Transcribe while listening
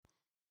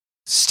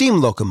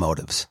Steam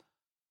locomotives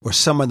were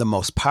some of the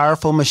most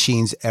powerful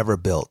machines ever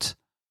built.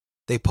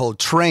 They pulled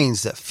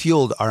trains that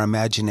fueled our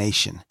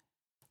imagination.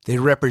 They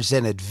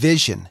represented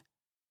vision,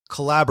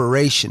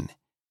 collaboration,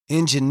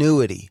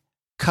 ingenuity,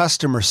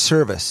 customer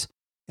service,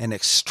 and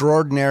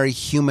extraordinary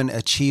human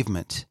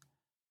achievement.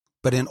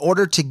 But in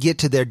order to get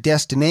to their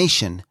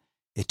destination,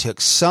 it took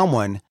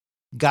someone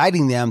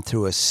guiding them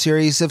through a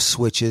series of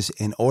switches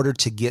in order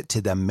to get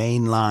to the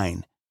main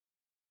line.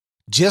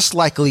 Just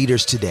like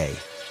leaders today,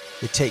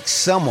 it takes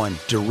someone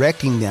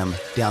directing them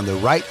down the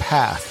right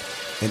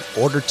path in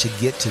order to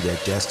get to their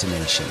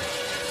destination.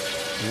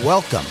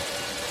 Welcome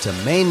to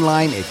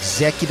Mainline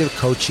Executive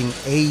Coaching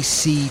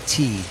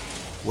ACT,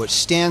 which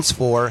stands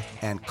for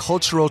And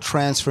Cultural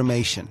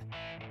Transformation,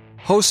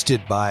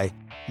 hosted by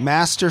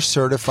Master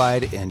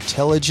Certified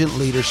Intelligent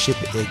Leadership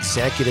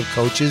Executive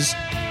Coaches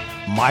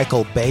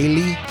Michael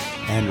Bailey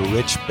and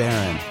Rich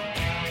Barron,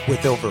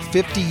 with over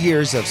 50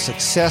 years of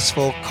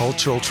successful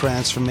cultural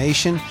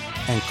transformation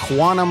and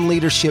quantum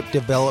leadership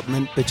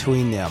development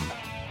between them.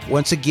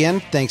 Once again,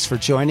 thanks for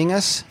joining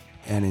us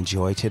and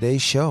enjoy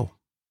today's show.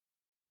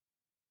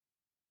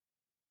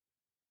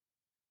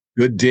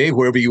 Good day,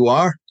 wherever you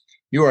are.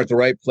 You are at the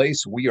right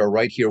place. We are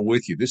right here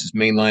with you. This is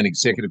Mainline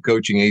Executive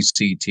Coaching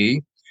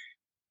ACT,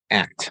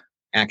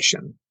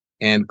 action,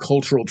 and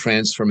cultural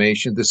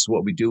transformation. This is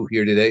what we do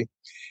here today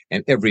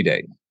and every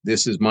day.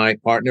 This is my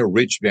partner,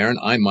 Rich Barron.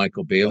 I'm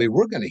Michael Bailey.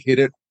 We're going to hit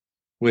it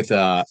with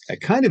a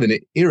kind of an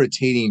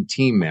irritating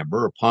team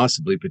member, or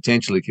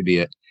potentially could be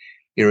an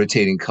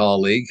irritating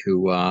colleague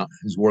who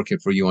is working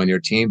for you on your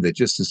team that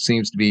just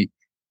seems to be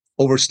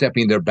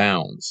overstepping their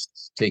bounds,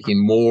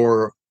 taking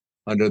more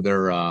under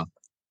their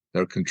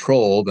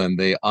control than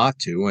they ought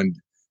to. And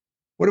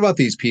what about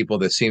these people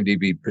that seem to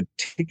be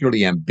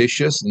particularly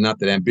ambitious? Not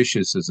that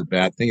ambitious is a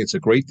bad thing. It's a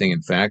great thing.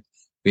 In fact,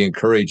 we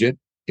encourage it.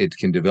 It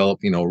can develop,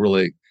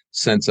 really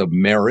sense of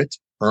merit,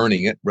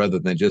 earning it, rather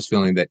than just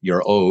feeling that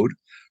you're owed,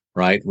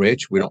 right,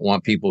 Rich? We don't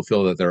want people to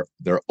feel that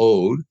they're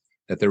owed,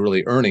 that they're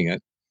really earning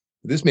it.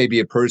 This may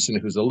be a person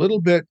who's a little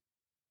bit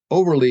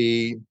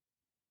overly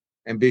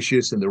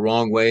ambitious in the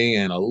wrong way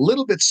and a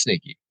little bit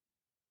sneaky.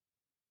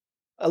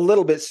 A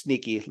little bit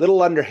sneaky, a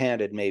little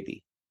underhanded,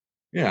 maybe.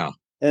 Yeah.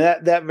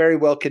 And that very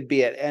well could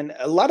be it. And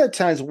a lot of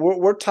times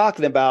we're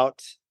talking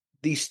about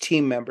these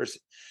team members.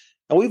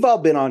 And we've all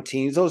been on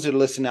teams. Those who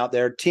listen out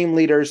there, team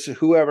leaders,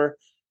 whoever.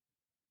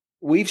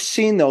 We've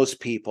seen those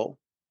people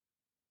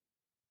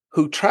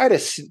who try to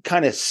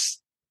kind of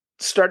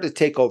start to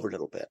take over a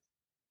little bit.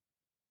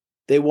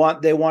 They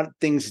want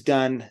things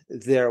done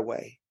their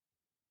way.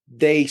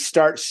 They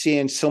start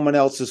seeing someone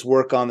else's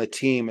work on the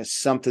team as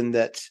something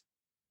that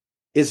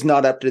is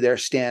not up to their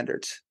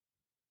standards,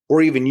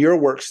 or even your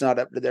work's not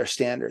up to their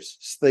standards.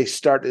 So they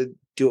start to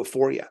do it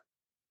for you.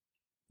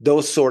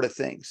 Those sort of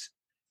things.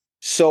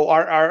 So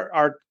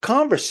our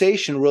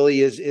conversation really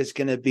is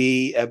going to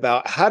be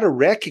about how to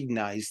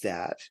recognize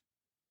that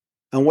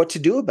and what to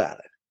do about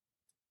it.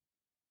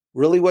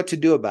 Really what to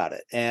do about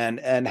it, and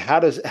how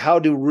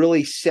to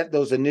really set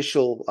those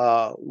initial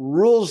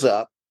rules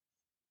up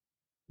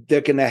that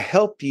are going to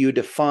help you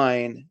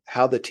define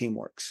how the team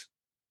works.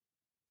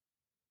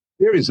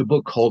 There is a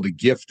book called The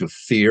Gift of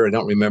Fear. I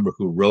don't remember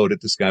who wrote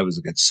it. This guy was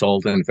a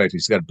consultant. In fact,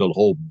 he's got to build a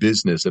whole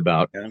business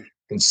about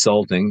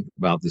consulting,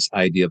 about this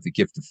idea of the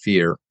gift of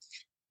fear.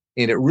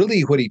 And it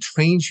really, what he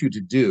trains you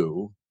to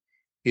do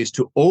is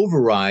to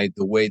override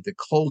the way the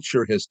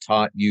culture has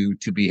taught you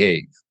to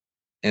behave,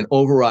 and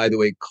override the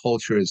way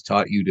culture has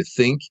taught you to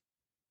think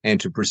and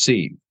to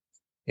perceive.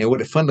 And what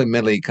it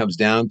fundamentally comes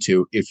down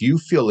to, if you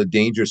feel a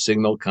danger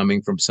signal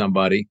coming from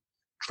somebody,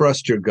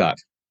 trust your gut.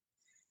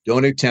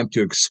 Don't attempt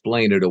to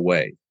explain it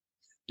away.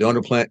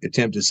 Don't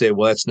attempt to say,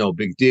 well, that's no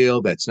big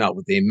deal. That's not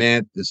what they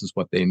meant. This is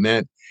what they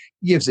meant.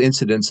 He gives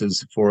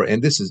incidences for,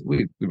 and this is,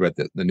 we read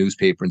the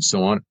newspaper and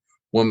so on.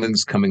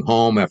 Woman's coming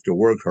home after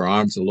work. Her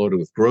arms are loaded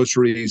with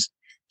groceries.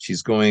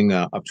 She's going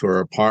up to her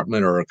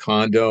apartment or her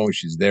condo. And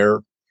she's there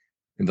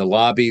in the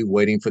lobby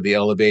waiting for the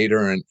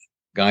elevator. And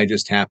guy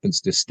just happens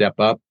to step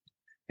up.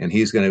 And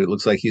it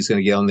looks like he's going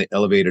to get on the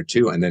elevator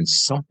too. And then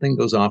something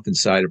goes off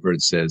inside of her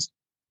and says,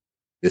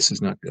 this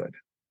is not good.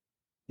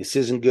 This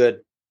isn't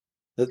good.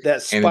 That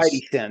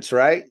spidey sense,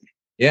 right?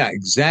 Yeah,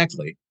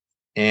 exactly.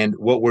 And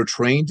what we're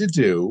trained to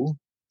do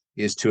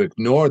is to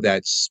ignore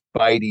that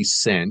spidey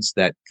sense,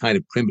 that kind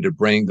of primitive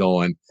brain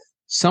going,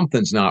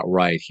 something's not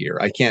right here.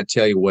 I can't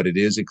tell you what it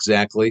is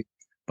exactly,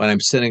 but I'm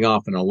setting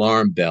off an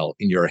alarm bell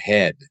in your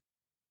head.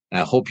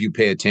 And I hope you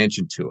pay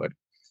attention to it.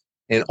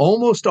 And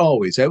almost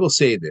always, I will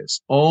say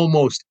this,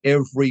 almost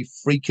every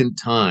freaking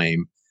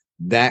time,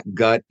 that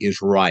gut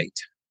is right.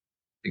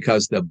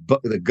 Because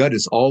the gut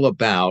is all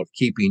about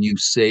keeping you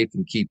safe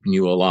and keeping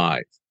you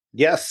alive.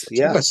 Yes,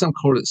 yeah. You've got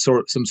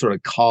some sort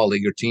of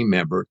colleague or team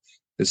member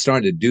that's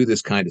starting to do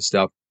this kind of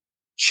stuff.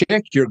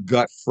 Check your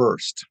gut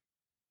first.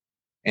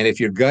 And if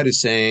your gut is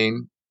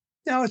saying,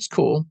 no, it's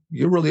cool,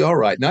 you're really all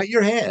right, not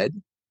your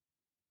head,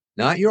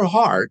 not your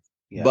heart,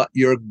 but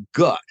your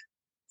gut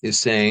is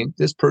saying,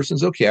 this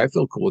person's okay, I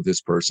feel cool with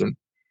this person.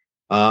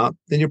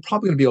 then you're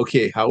probably going to be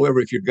okay. However,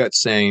 if your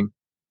gut's saying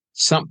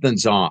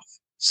something's off,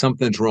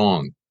 something's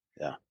wrong,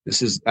 yeah,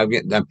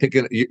 I'm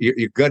picking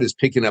your gut is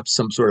picking up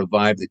some sort of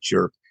vibe that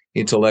your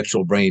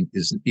intellectual brain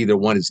is either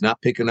one is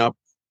not picking up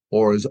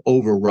or is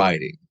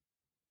overriding.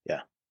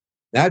 yeah,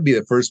 That'd be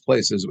the first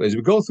place. As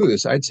we go through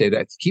this, I'd say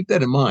that keep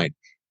that in mind.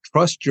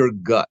 Trust your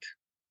gut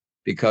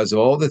because of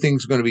all the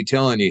things we're going to be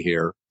telling you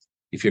here.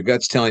 If your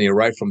gut's telling you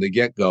right from the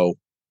get-go,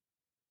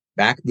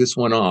 back this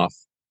one off,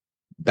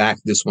 and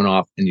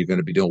you're going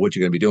to be doing what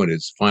you're going to be doing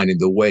is finding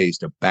the ways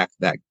to back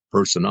that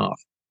person off,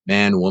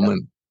 man,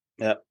 woman,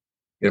 yeah,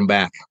 get them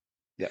back.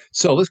 Yeah.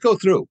 So let's go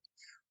through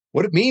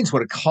what it means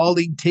when a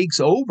colleague takes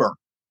over.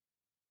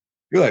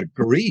 Good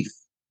grief.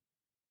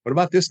 What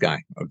about this guy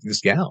or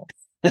this gal?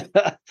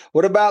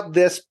 What about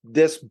this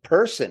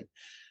person?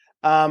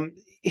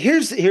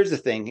 Here's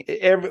the thing.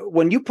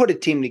 When you put a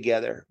team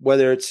together,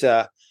 whether it's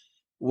a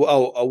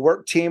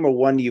work team or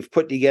one you've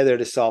put together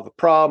to solve a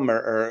problem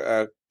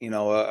or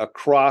a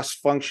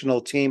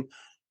cross-functional team,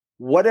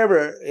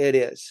 whatever it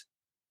is,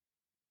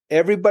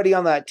 everybody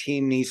on that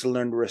team needs to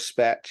learn to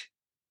respect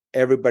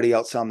everybody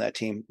else on that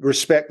team,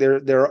 respect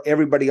their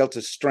everybody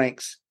else's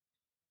strengths,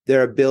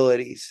 their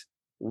abilities,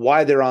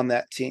 why they're on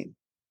that team,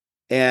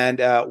 and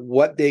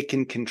what they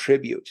can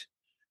contribute.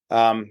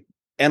 And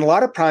a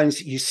lot of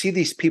times you see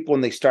these people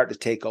when they start to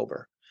take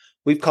over.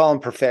 We call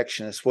them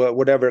perfectionists,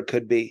 whatever it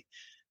could be.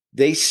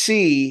 They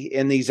see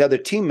in these other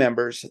team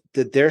members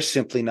that they're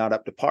simply not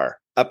up to par,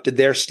 up to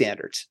their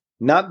standards.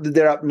 Not that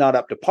they're not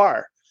up to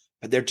par,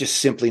 but they're just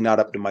simply not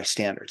up to my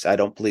standards. I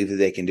don't believe that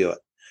they can do it.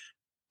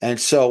 And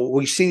so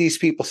we see these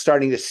people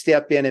starting to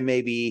step in and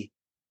maybe,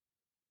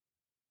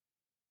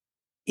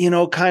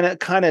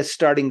 kind of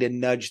starting to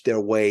nudge their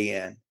way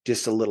in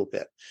just a little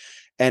bit.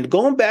 And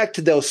going back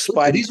to those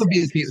spidey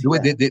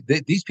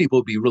these people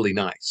will be really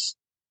nice.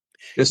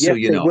 Just yes, so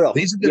you know, will.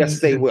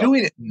 They're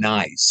doing it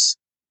nice.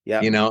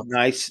 Yeah,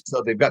 nice.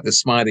 So they've got the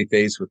smiley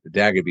face with the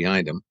dagger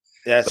behind them.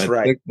 That's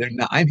right. They're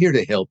not, I'm here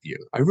to help you.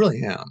 I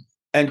really am.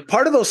 And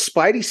part of those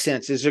spidey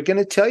senses are going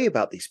to tell you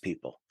about these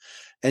people,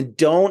 and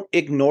don't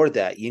ignore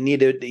that. You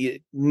need to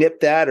nip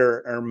that,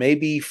 or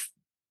maybe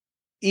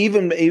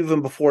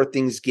even before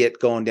things get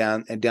going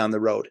down the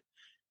road,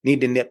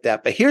 need to nip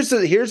that. But here's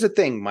the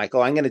thing,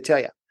 Michael. I'm going to tell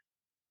you.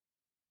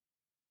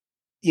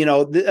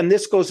 And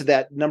this goes to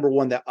that number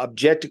one, that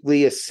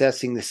objectively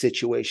assessing the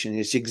situation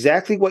is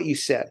exactly what you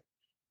said.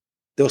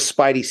 Those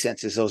spidey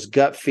senses, those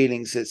gut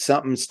feelings that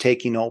something's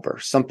taking over,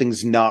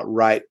 something's not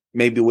right,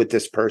 maybe with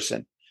this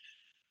person.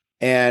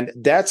 And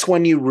that's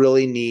when you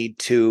really need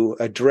to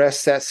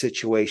address that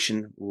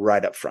situation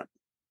right up front.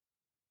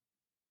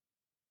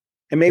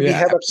 And maybe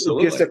have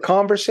just a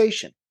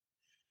conversation.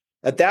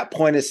 At that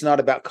point, it's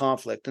not about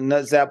conflict. And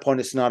at that point,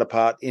 it's not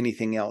about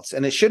anything else.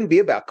 And it shouldn't be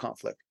about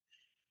conflict.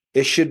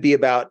 It should be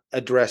about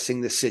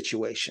addressing the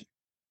situation.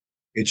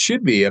 It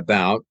should be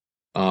about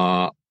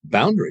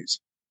boundaries.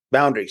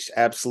 Boundaries,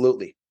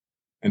 absolutely.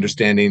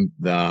 Understanding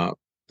the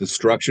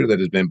structure that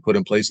has been put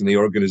in place in the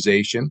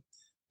organization.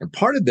 And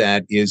part of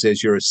that is,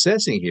 as you're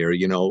assessing here,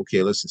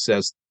 okay, let's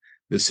assess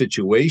the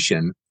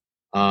situation.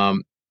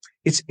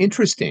 It's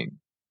interesting.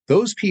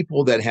 Those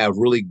people that have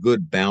really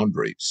good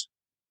boundaries,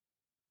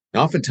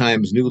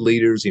 oftentimes new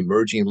leaders,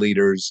 emerging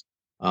leaders,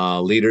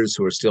 leaders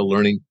who are still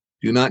learning,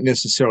 do not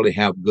necessarily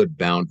have good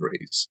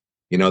boundaries.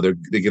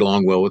 They get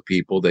along well with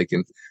people. They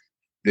can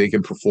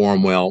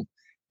perform well.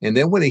 And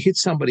then when they hit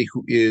somebody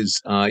who is,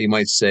 you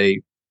might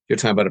say, you're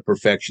talking about a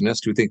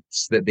perfectionist who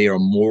thinks that they are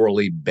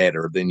morally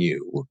better than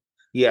you.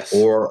 Yes.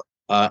 Or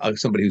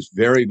somebody who's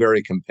very,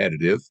 very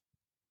competitive.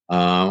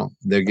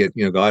 They get,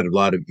 got a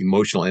lot of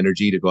emotional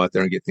energy to go out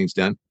there and get things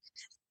done.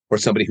 Or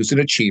somebody who's an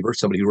achiever,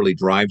 somebody who really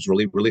drives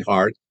really, really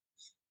hard.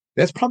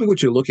 That's probably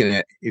what you're looking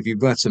at if you've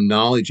got some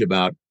knowledge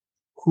about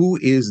who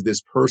is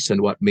this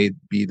person, what may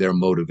be their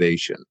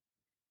motivation.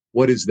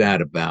 What is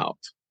that about?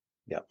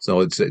 Yeah.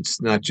 So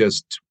it's not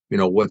just,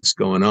 what's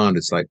going on.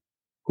 It's like,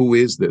 who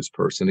is this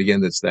person?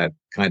 Again, that's that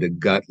kind of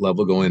gut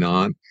level going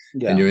on.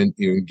 Yeah. And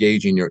you're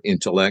engaging your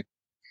intellect.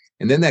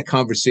 And then that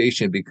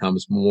conversation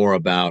becomes more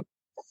about,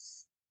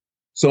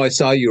 so I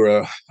saw you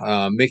were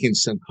making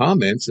some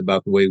comments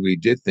about the way we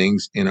did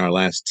things in our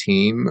last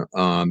team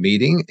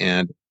meeting,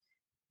 and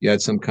you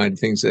had some kind of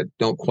things that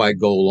don't quite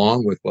go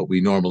along with what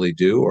we normally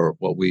do or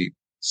what we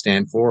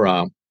stand for.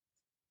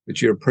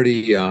 But you're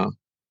pretty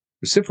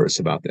vociferous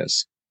about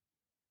this.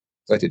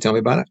 Would you like to tell me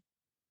about it?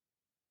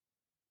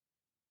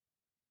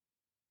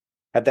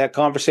 Have that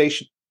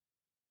conversation.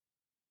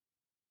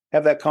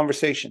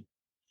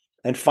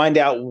 And find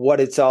out what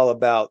it's all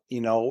about.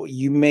 There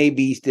may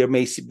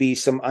be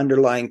some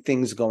underlying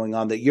things going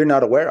on that you're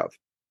not aware of,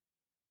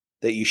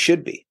 that you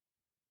should be.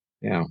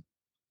 Yeah.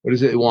 What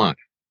does it want?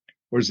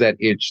 Where's that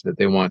itch that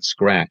they want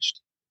scratched?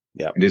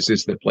 Yeah. And is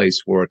this the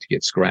place for it to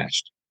get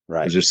scratched?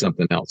 Right. Or is there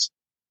something else?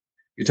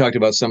 You talked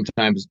about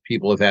sometimes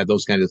people have had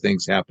those kinds of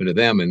things happen to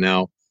them, and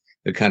now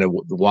they're kind of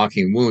the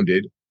walking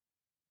wounded.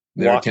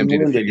 They're attempting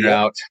to figure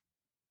out,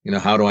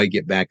 how do I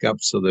get back up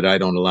so that I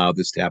don't allow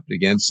this to happen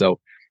again? So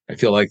I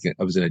feel like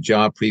I was in a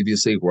job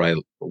previously where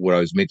I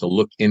was made to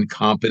look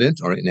incompetent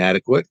or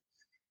inadequate.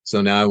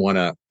 So now I want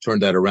to turn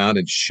that around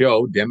and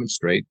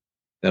demonstrate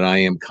that I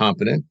am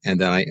competent and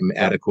that I am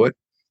adequate.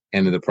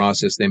 And in the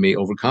process, they may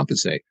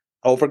overcompensate.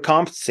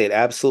 Overcompensate,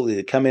 absolutely.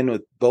 They come in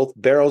with both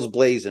barrels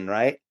blazing,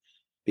 right?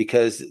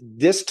 Because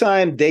this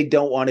time they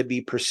don't want to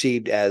be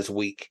perceived as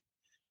weak.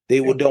 They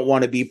don't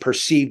want to be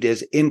perceived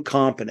as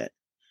incompetent.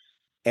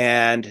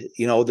 And,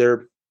 you know,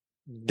 they're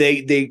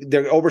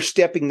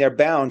overstepping their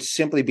bounds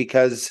simply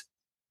because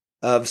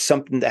of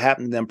something that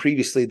happened to them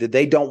previously that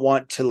they don't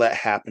want to let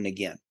happen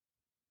again.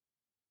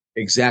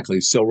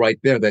 Exactly. So right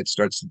there, that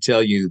starts to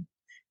tell you,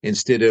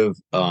 instead of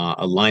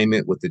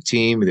alignment with the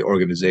team, the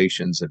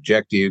organization's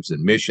objectives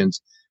and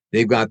missions,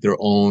 they've got their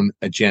own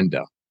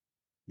agenda.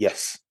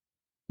 Yes.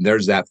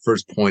 There's that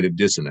first point of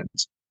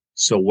dissonance.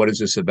 So what is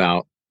this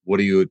about? What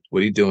are you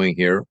doing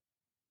here?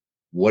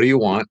 What do you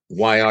want?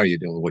 Why are you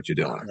doing what you're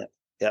doing?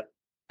 Yep.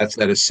 That's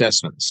that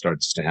assessment that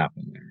starts to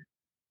happen there.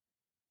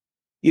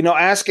 You know,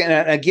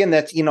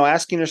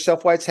 asking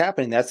yourself why it's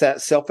happening. That's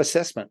that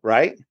self-assessment,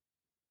 right?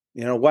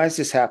 You know, why is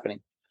this happening?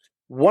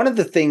 One of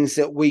the things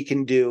that we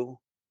can do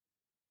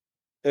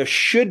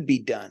should be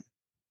done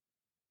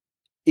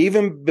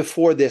even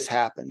before this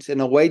happens,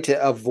 in a way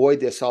to avoid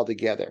this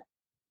altogether,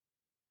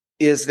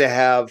 is to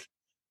have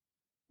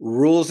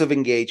rules of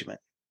engagement,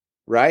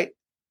 right?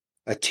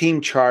 A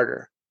team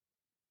charter.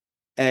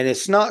 And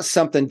it's not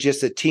something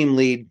just a team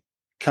lead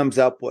comes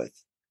up with,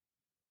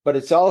 but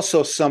it's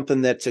also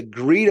something that's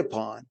agreed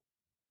upon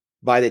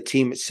by the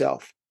team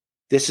itself.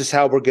 This is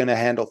how we're going to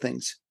handle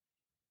things.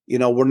 You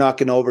know, we're not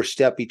going to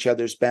overstep each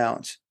other's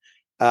bounds.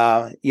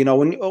 You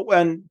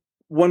know,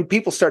 when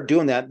people start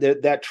doing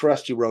that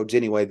trust erodes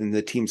anyway, then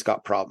the team's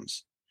got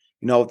problems.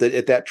 You know,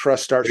 if that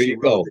trust starts there you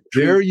go.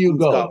 There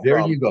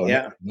you go.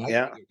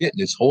 Yeah.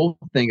 This whole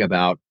thing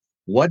about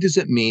what does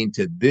it mean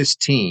to this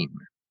team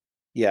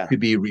to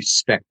be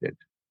respected?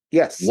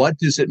 Yes. What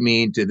does it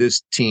mean to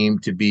this team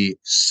to be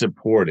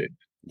supported?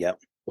 Yep.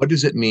 What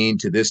does it mean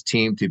to this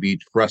team to be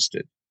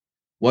trusted?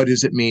 What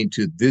does it mean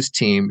to this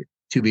team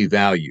to be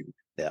valued?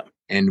 Yeah.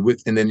 And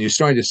then you're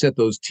starting to set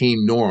those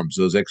team norms,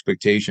 those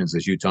expectations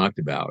as you talked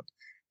about.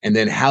 And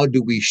then how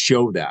do we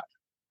show that?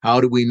 How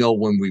do we know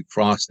when we've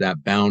crossed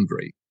that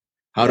boundary?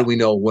 How do we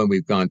know when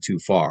we've gone too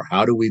far?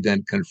 How do we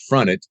then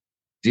confront it,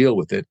 deal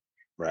with it,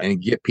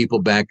 and get people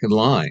back in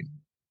line?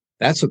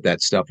 That's what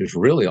that stuff is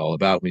really all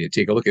about. When you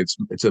take a look, it's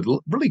a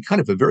really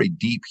kind of a very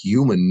deep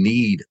human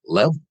need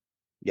level.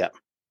 Yeah.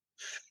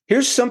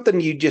 Here's something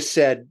you just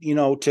said, you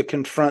know, to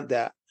confront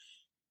that.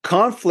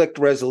 Conflict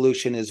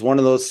resolution is one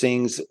of those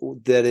things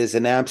that is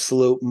an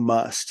absolute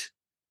must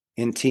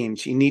in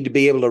teams. You need to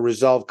be able to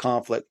resolve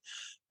conflict.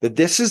 But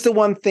this is the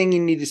one thing you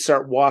need to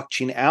start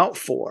watching out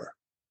for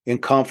in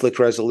conflict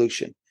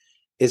resolution,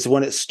 is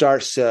when it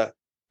starts to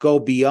go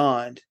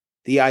beyond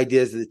the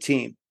ideas of the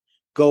team,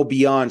 go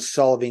beyond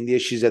solving the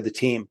issues of the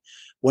team,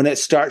 when it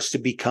starts to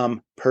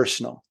become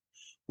personal,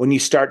 when you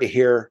start to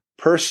hear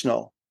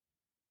personal,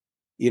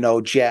 you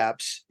know,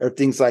 jabs or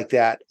things like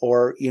that,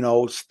 or, you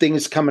know,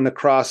 things coming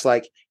across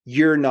like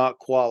you're not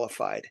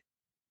qualified,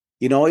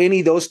 you know, any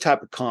of those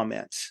type of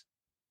comments.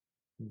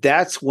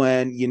 That's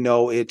when, you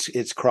know,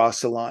 it's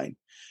crossed the line.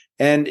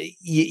 And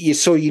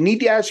so you need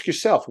to ask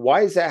yourself,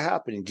 why is that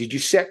happening? Did you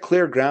set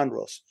clear ground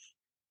rules,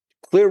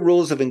 clear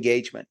rules of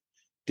engagement?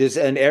 Does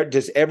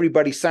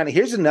everybody sign it?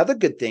 Here's another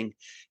good thing.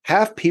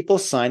 Have people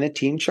sign a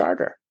team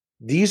charter.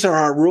 These are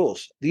our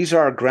rules. These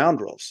are our ground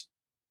rules.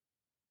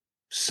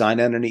 Sign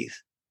underneath.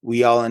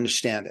 We all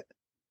understand it.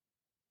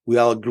 We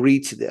all agree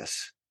to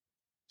this.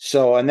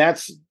 So, and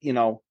that's, you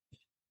know,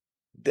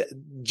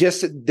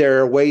 just there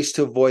are ways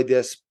to avoid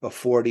this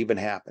before it even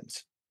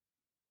happens.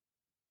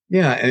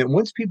 Yeah, and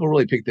once people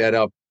really pick that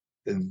up,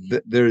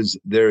 there's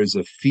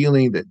a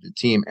feeling that the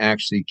team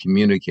actually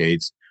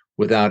communicates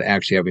without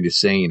actually having to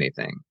say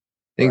anything.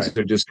 Things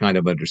are just kind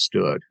of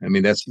understood. I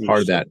mean, that's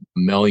part of that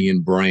mammalian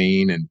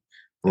brain and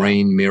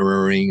brain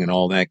mirroring and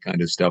all that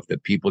kind of stuff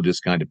that people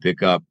just kind of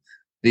pick up.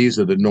 These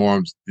are the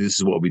norms. This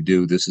is what we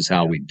do. This is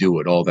how we do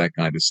it. All that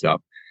kind of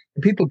stuff.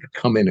 And people could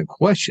come in and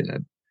question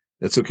it.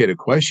 That's okay to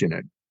question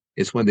it.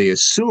 It's when they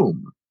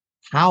assume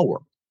power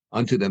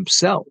unto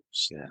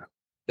themselves. Yeah.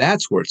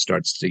 That's where it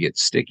starts to get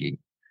sticky.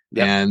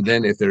 Yep. And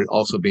then if they're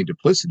also being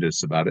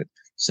duplicitous about it,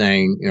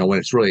 saying, you know, when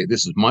it's really,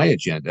 this is my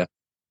agenda,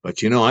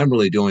 but, you know, I'm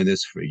really doing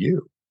this for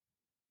you.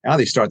 Now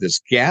they start this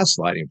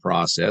gaslighting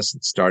process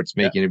that starts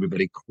making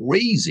everybody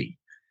crazy.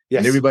 Yes.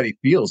 And everybody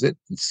feels it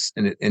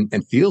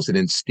and feels it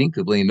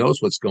instinctively and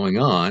knows what's going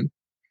on.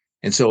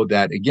 And so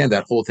that, again,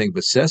 that whole thing of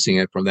assessing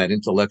it from that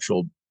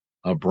intellectual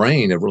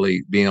brain of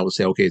really being able to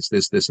say, okay, it's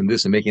this, this, and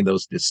this, and making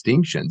those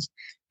distinctions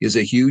is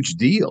a huge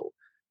deal.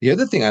 The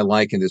other thing I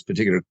like in this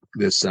particular,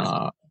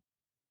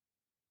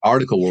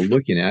 article we're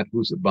looking at,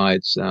 who's it by?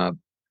 It's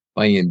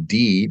by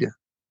Indeed.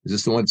 Is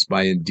this the one that's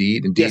by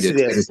Indeed? Indeed, yes, it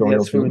is.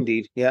 Yes, from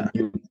Indeed. Yeah.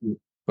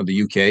 From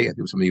the UK. I think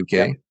it was from the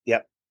UK.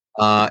 Yep.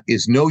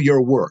 Is know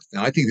your worth.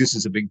 Now, I think this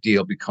is a big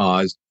deal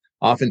because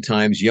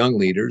oftentimes young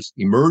leaders,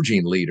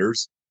 emerging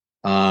leaders,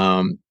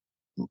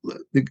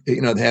 they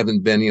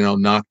haven't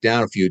been, knocked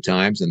down a few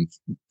times and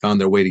found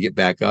their way to get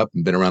back up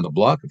and been around the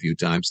block a few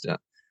times to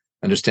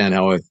understand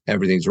how it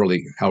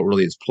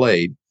really is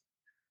played.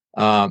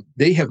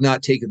 They have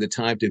not taken the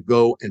time to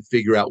go and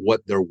figure out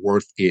what their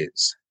worth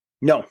is.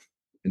 No.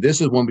 And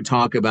this is when we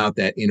talk about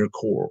that inner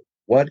core.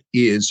 What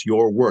is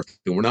your worth?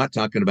 And we're not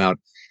talking about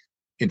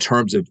in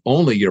terms of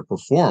only your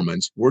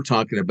performance. We're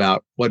talking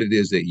about what it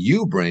is that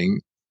you bring,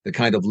 the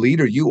kind of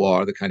leader you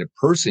are, the kind of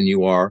person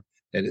you are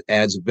that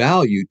adds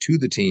value to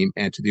the team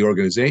and to the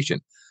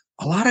organization.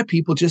 A lot of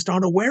people just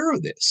aren't aware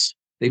of this.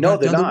 They've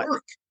not done the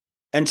work.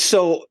 And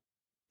so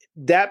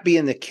that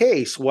being the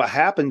case, what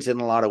happens in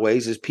a lot of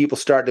ways is people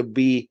start to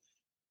be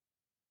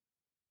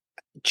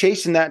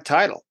chasing that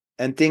title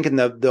and thinking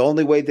the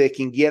only way they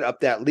can get up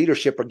that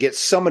leadership or get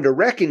someone to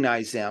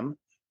recognize them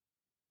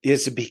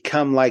is to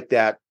become like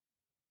that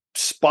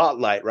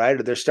spotlight, right?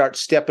 Or they start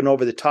stepping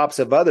over the tops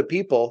of other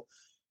people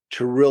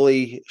to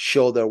really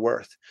show their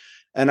worth.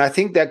 And I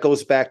think that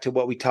goes back to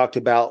what we talked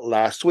about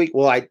last week.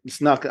 Well, I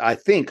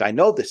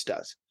know this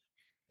does.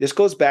 This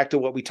goes back to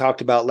what we talked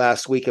about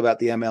last week about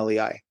the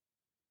MLEI,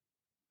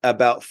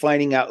 about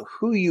finding out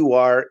who you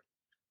are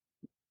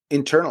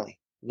internally.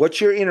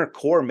 What's your inner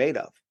core made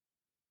of?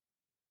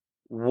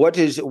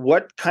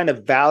 What kind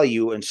of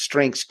value and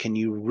strengths can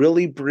you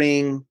really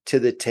bring to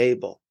the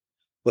table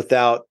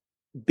without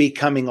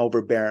becoming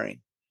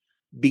overbearing,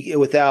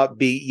 without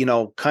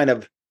kind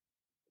of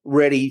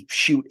ready,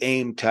 shoot,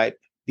 aim type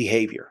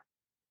behavior?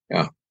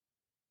 Yeah.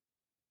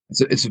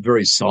 It's a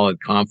very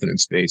solid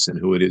confidence base in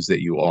who it is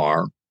that you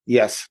are.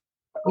 Yes.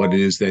 What it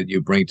is that you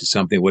bring to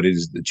something, what it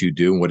is that you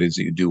do, and what it is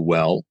that you do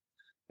well.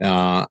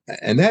 And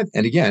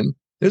again,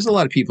 there's a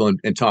lot of people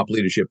in top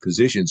leadership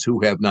positions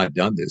who have not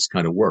done this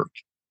kind of work.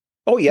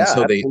 Oh, yeah. And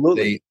so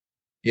absolutely.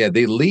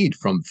 they lead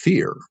from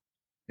fear.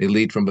 They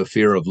lead from a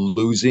fear of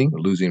losing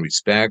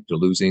respect, or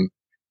losing,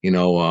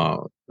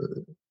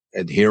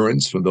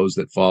 adherence from those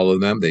that follow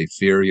them. They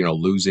fear,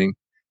 losing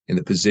in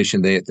the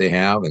position they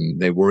have,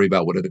 and they worry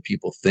about what other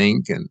people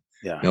think. And,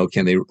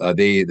 are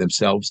they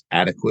themselves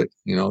adequate?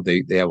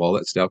 They have all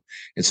that stuff.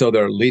 And so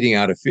they're leading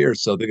out of fear.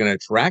 So they're going to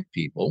attract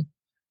people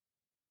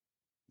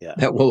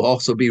that will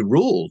also be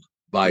ruled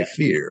by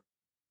fear.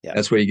 Yeah.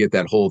 That's where you get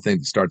that whole thing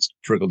that starts to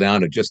trickle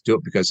down to just do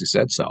it because he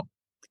said so.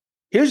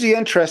 Here's the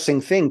interesting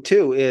thing,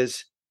 too,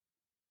 is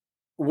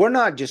we're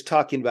not just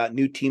talking about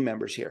new team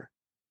members here.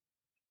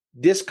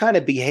 This kind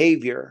of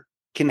behavior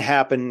can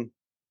happen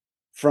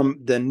from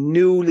the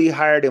newly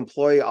hired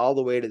employee all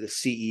the way to the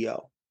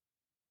CEO.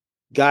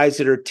 Guys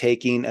that are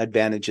taking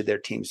advantage of their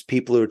teams,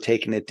 people who are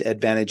taking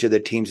advantage of their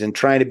teams and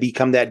trying to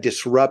become that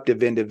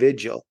disruptive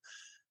individual.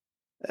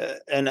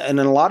 And in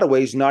a lot of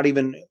ways, not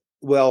even,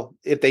 well,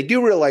 if they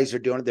do realize they're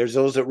doing it, there's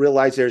those that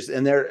realize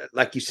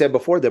like you said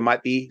before, there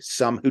might be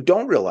some who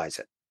don't realize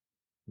it,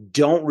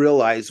 don't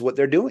realize what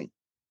they're doing.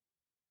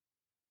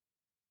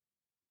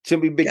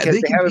 Simply because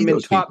they haven't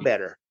been taught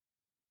better.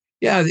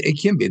 Yeah,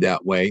 it can be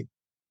that way.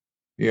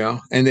 Yeah.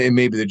 And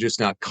maybe they're just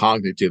not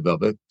cognitive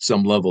of it.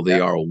 Some level they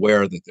are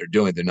aware that they're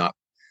doing.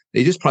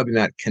 They just probably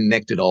not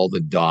connected all the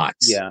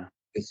dots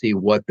to see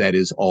what that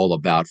is all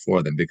about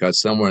for them. Because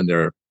somewhere in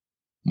their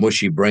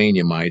mushy brain,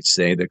 you might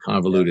say, their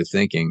convoluted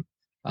thinking,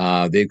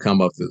 they've come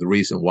up with the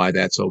reason why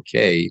that's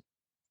okay.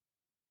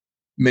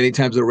 Many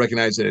times they'll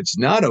recognize that it's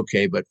not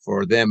okay, but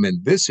for them in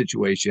this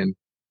situation,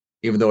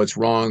 even though it's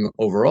wrong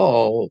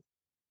overall,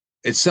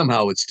 it's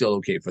still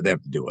okay for them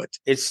to do it.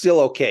 It's still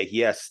okay.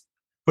 Yes.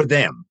 For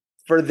them.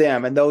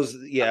 And those,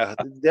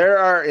 there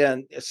are.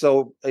 And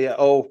so,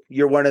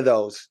 you're one of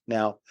those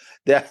now,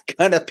 that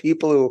kind of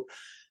people who,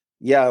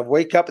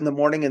 wake up in the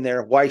morning and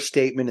their why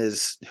statement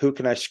is, who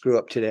can I screw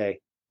up today?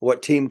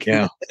 What team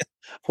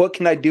what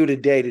can I do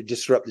today to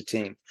disrupt the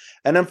team?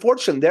 And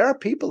unfortunately, there are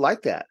people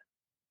like that.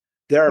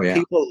 There are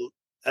people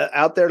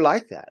out there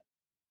like that.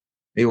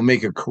 They will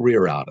make a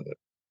career out of it.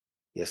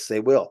 Yes, they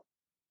will.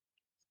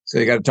 So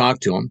you got to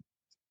talk to them.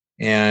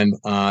 And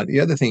the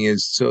other thing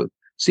is,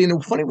 see, in a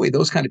funny way,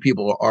 those kind of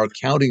people are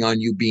counting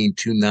on you being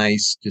too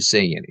nice to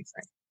say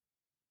anything.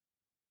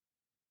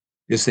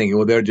 Just thinking,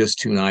 well, they're just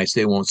too nice.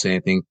 They won't say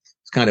anything.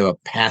 It's kind of a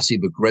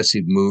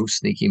passive-aggressive move,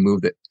 sneaky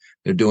move that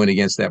they're doing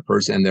against that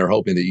person. And they're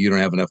hoping that you don't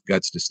have enough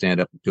guts to stand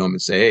up to them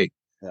and say,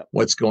 hey,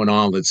 what's going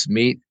on? Let's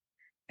meet.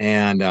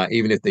 And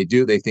even if they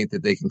do, they think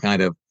that they can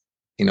kind of,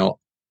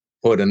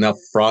 put enough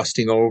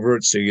frosting over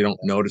it so you don't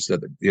notice that,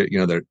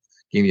 they're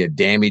giving you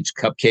damaged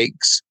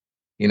cupcakes,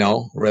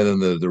 rather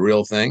than the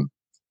real thing.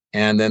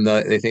 And then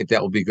they think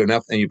that will be good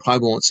enough, and you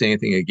probably won't say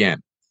anything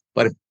again.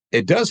 But if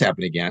it does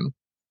happen again,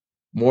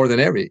 more than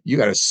ever, you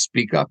got to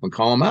speak up and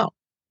call them out.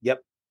 Yep.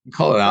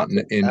 Call it out.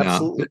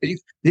 Absolutely.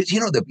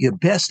 The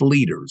best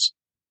leaders,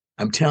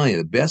 I'm telling you,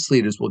 the best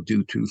leaders will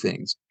do two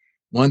things.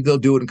 One, they'll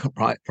do it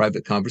in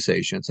private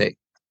conversation. Say,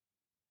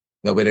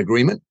 they'll be in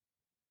agreement.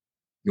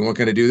 You weren't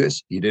going to do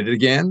this. You did it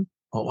again.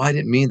 Oh, I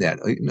didn't mean that.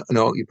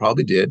 No, you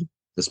probably did.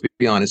 Let's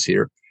be honest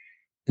here.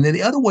 And then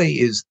the other way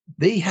is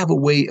they have a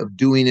way of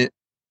doing it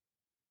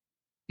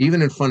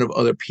even in front of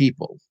other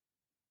people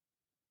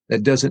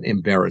that doesn't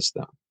embarrass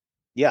them.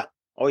 Yeah.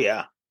 Oh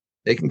yeah.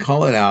 They can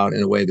call it out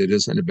in a way that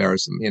doesn't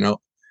embarrass them.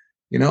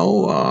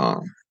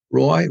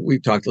 Roy,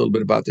 we've talked a little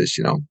bit about this.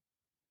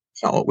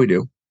 It's not what we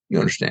do. You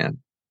understand?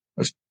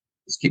 Let's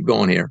keep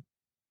going here.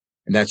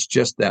 And that's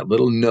just that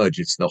little nudge.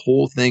 It's the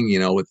whole thing,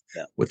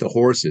 with the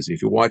horses.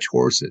 If you watch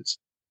horses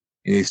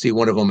and you see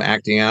one of them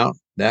acting out,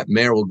 that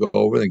mare will go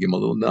over and give him a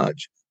little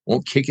nudge.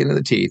 Won't kick it in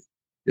the teeth.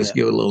 Just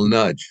give it a little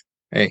nudge.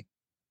 Hey,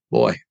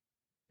 boy,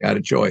 got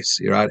a choice.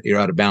 You're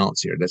out of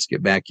balance here. Let's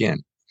get back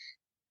in.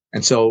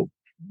 And so,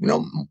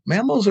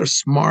 mammals are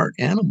smart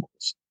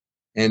animals.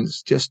 And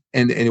it's just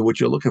and what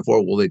you're looking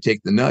for, will they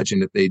take the nudge?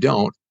 And if they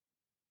don't,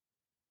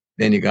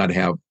 then you got to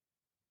have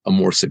a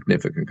more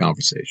significant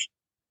conversation.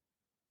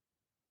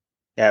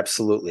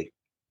 Absolutely.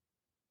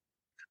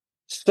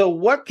 So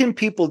what can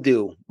people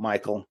do,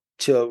 Michael,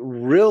 to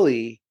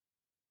really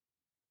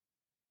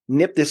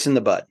nip this in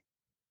the bud?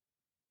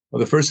 Well,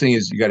 the first thing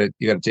is you got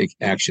to take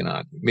action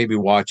on it. Maybe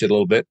watch it a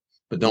little bit,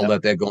 but don't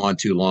let that go on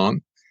too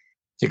long.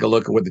 Take a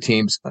look at what the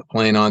team's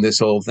playing on this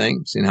whole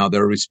thing, seeing how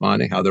they're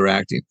responding, how they're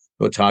acting.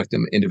 Go talk to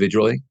them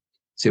individually,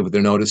 see what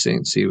they're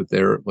noticing, see what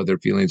their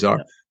feelings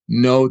are.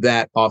 Know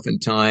that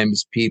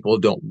oftentimes people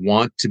don't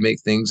want to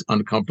make things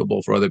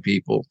uncomfortable for other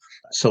people,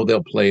 so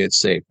they'll play it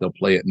safe. They'll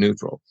play it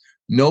neutral.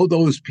 Know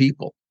those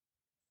people.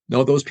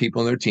 Know those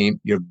people in their team.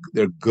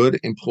 They're good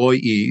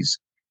employees.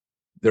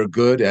 They're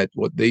good at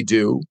what they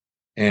do,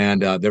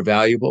 and they're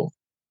valuable,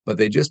 but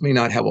they just may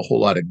not have a whole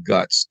lot of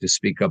guts to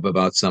speak up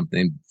about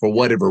something for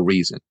whatever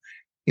reason.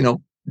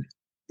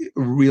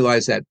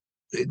 Realize that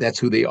that's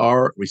who they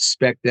are,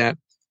 respect that,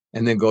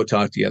 and then go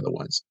talk to the other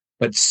ones.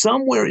 But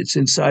somewhere it's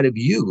inside of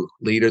you,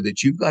 leader,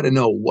 that you've got to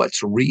know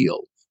what's real,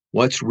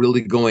 what's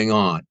really going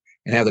on,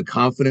 and have the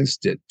confidence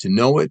to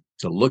know it,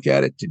 to look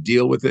at it, to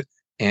deal with it,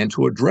 and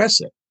to address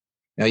it.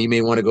 Now, you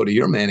may want to go to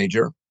your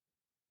manager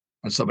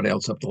or somebody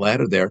else up the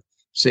ladder there,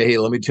 say, hey,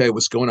 let me tell you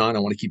what's going on. I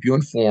want to keep you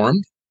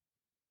informed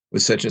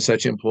with such and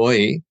such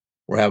employee.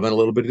 We're having a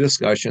little bit of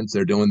discussions.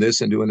 They're doing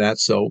this and doing that.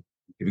 So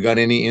if you've got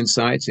any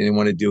insights and you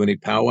want to do any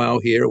powwow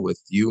here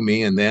with you,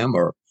 me, and them,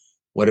 or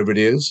whatever it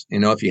is,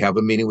 if you have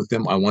a meeting with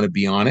them, I want to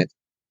be on it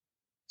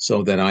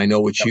so that I know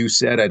what you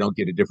said. I don't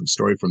get a different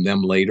story from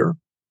them later.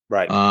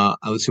 Right.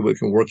 Let's see if we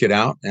can work it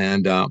out.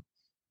 And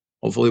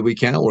hopefully we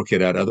can work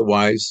it out.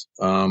 Otherwise,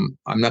 I'm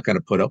not going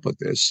to put up with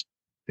this.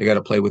 They got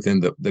to play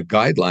within the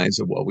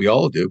guidelines of what we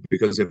all do,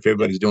 because if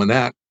everybody's doing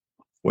that,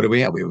 what do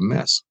we have? We have a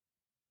mess.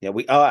 Yeah,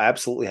 we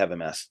absolutely have a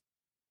mess.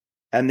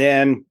 And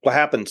then what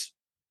happens?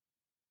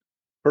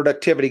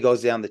 Productivity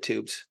goes down the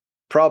tubes.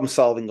 Problem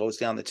solving goes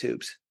down the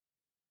tubes.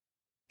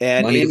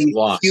 And Money any is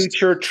lost.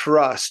 future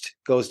trust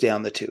goes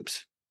down the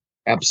tubes.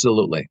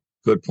 Absolutely.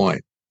 Good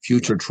point.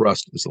 Future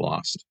trust is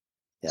lost.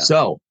 Yeah.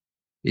 So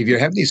if you're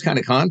having these kind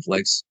of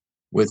conflicts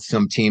with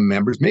some team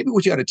members, maybe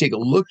what you got to take a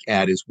look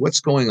at is what's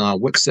going on,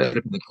 what's set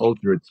up in the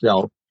culture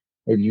itself.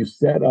 Have you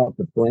set up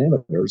the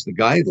parameters, the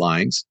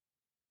guidelines,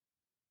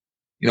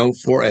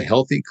 for a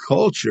healthy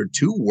culture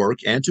to work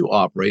and to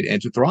operate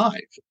and to thrive?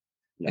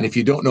 Yeah. And if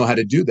you don't know how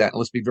to do that, and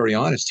let's be very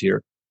honest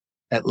here,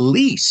 at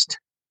least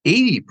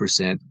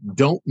 80%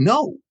 don't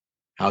know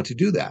how to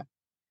do that.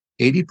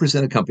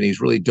 80% of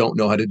companies really don't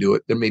know how to do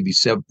it. There may be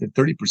 30%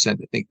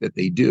 that think that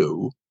they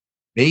do.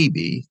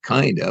 Maybe,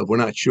 kind of. We're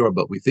not sure,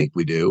 but we think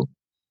we do.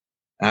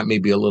 That may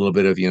be a little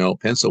bit of,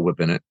 pencil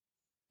whipping it.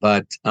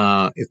 But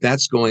if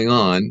that's going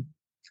on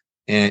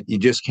and you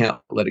just can't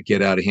let it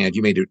get out of hand,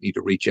 you may need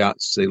to reach out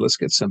and say, let's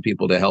get some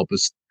people to help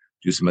us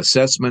do some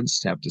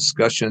assessments, have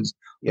discussions,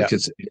 look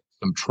at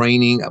some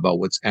training about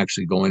what's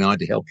actually going on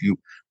to help you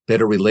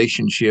better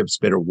relationships,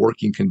 better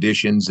working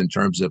conditions in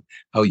terms of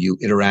how you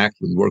interact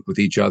and work with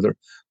each other.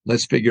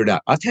 Let's figure it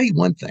out. I'll tell you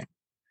one thing.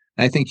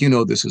 And I think you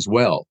know this as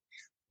well.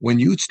 When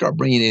you start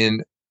bringing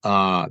in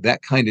that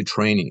kind of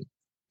training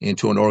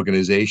into an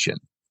organization,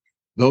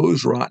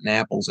 those rotten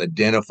apples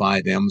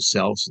identify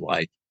themselves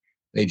like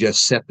they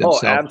just set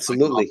themselves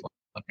absolutely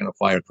like a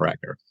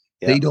firecracker.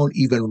 Yeah. They don't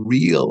even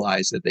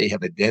realize that they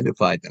have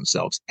identified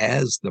themselves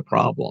as the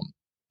problem.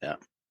 Yeah.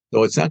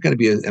 So it's not going to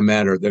be a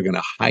matter of they're going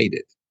to hide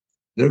it.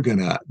 They're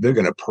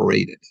gonna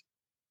parade it.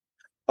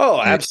 Oh,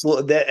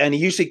 absolutely. And it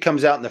usually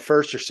comes out in the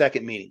first or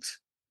second meetings.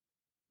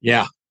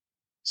 Yeah.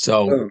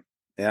 So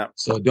yeah.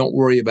 So don't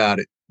worry about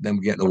it,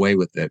 them getting away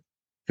with it.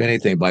 If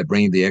anything, by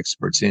bringing the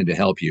experts in to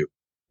help you,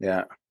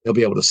 they'll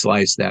be able to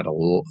slice that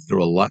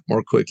through a lot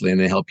more quickly, and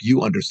they help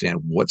you understand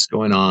what's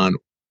going on,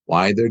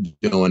 why they're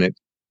doing it,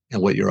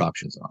 and what your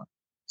options are.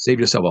 Save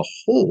yourself a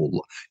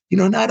whole,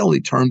 not only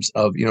terms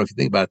of, if you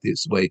think about it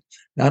this way,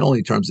 not only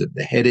in terms of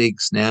the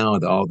headaches now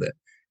and all the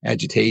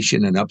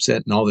agitation and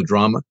upset and all the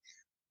drama,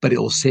 but it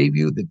will save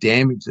you the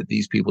damage that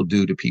these people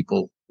do to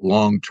people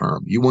long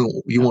term. You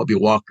won't be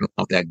walking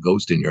off that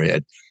ghost in your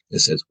head that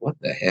says, what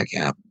the heck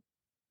happened?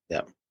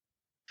 Yeah.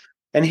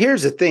 And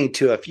here's the thing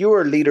too, if you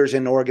are leaders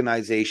in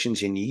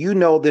organizations and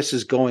this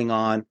is going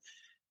on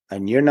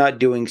and you're not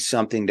doing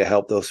something to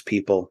help those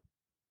people,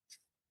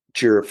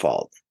 it's your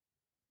fault.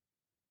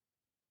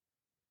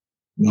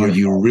 Are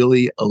you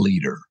really a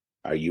leader?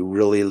 Are you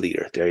really a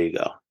leader? There you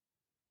go.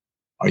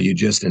 Are you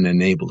just an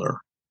enabler?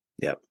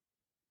 Yep.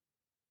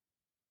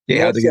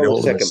 Yeah, how do they get a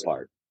hold of us? Second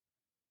part.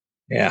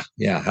 Yeah.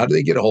 How do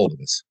they get a hold of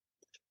us?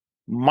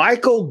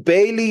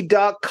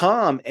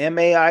 MichaelBailey.com,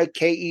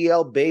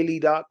 MAIKEL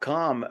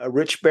Bailey.com,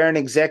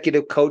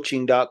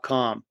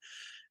 richbarronexecutivecoaching.com.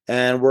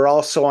 And we're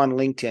also on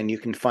LinkedIn. You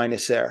can find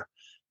us there.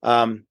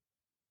 So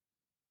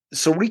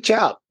reach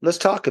out. Let's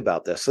talk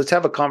about this. Let's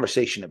have a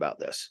conversation about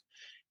this.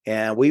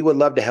 And we would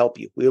love to help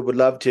you. We would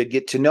love to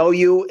get to know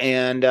you,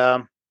 and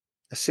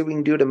let's see what we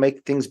can do to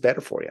make things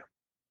better for you.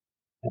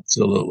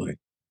 Absolutely.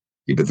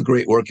 Keep up the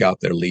great work out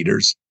there,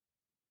 leaders.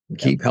 And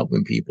keep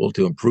helping people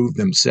to improve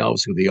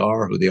themselves, who they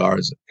are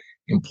as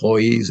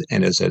employees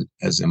and as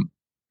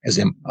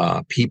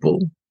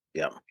people.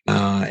 Yeah.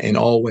 In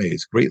all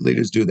ways, great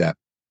leaders do that.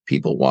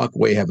 People walk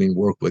away having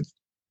worked with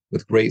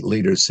great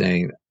leaders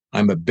saying,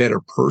 I'm a better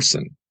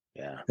person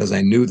because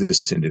I knew this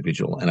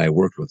individual and I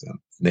worked with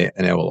them.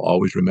 And I will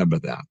always remember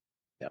that.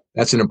 Yeah.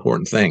 That's an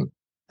important thing.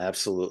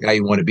 Absolutely. The guy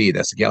you want to be.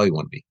 That's the gal you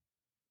want to be.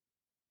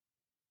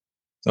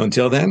 So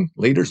until then,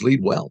 leaders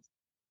lead well.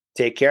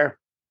 Take care.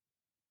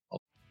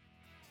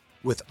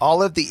 With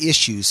all of the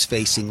issues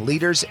facing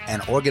leaders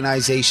and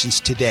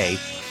organizations today,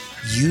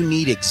 you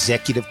need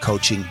executive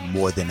coaching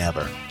more than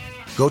ever.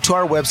 Go to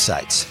our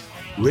websites,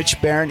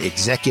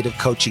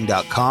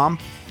 richbarronexecutivecoaching.com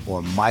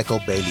or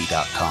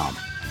michaelbailey.com.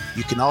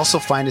 You can also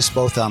find us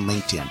both on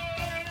LinkedIn.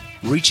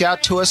 Reach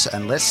out to us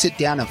and let's sit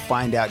down and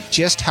find out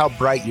just how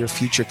bright your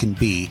future can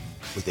be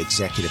with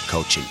executive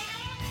coaching.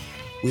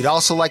 We'd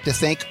also like to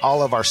thank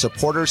all of our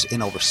supporters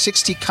in over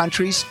 60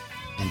 countries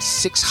and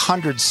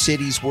 600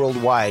 cities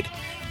worldwide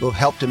who have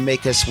helped to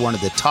make us one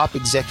of the top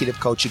executive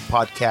coaching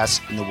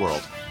podcasts in the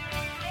world.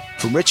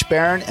 From Rich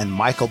Barron and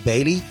Michael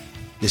Bailey,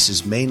 this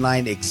is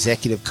Mainline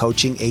Executive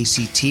Coaching,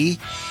 ACT.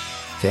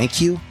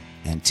 Thank you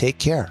and take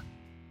care.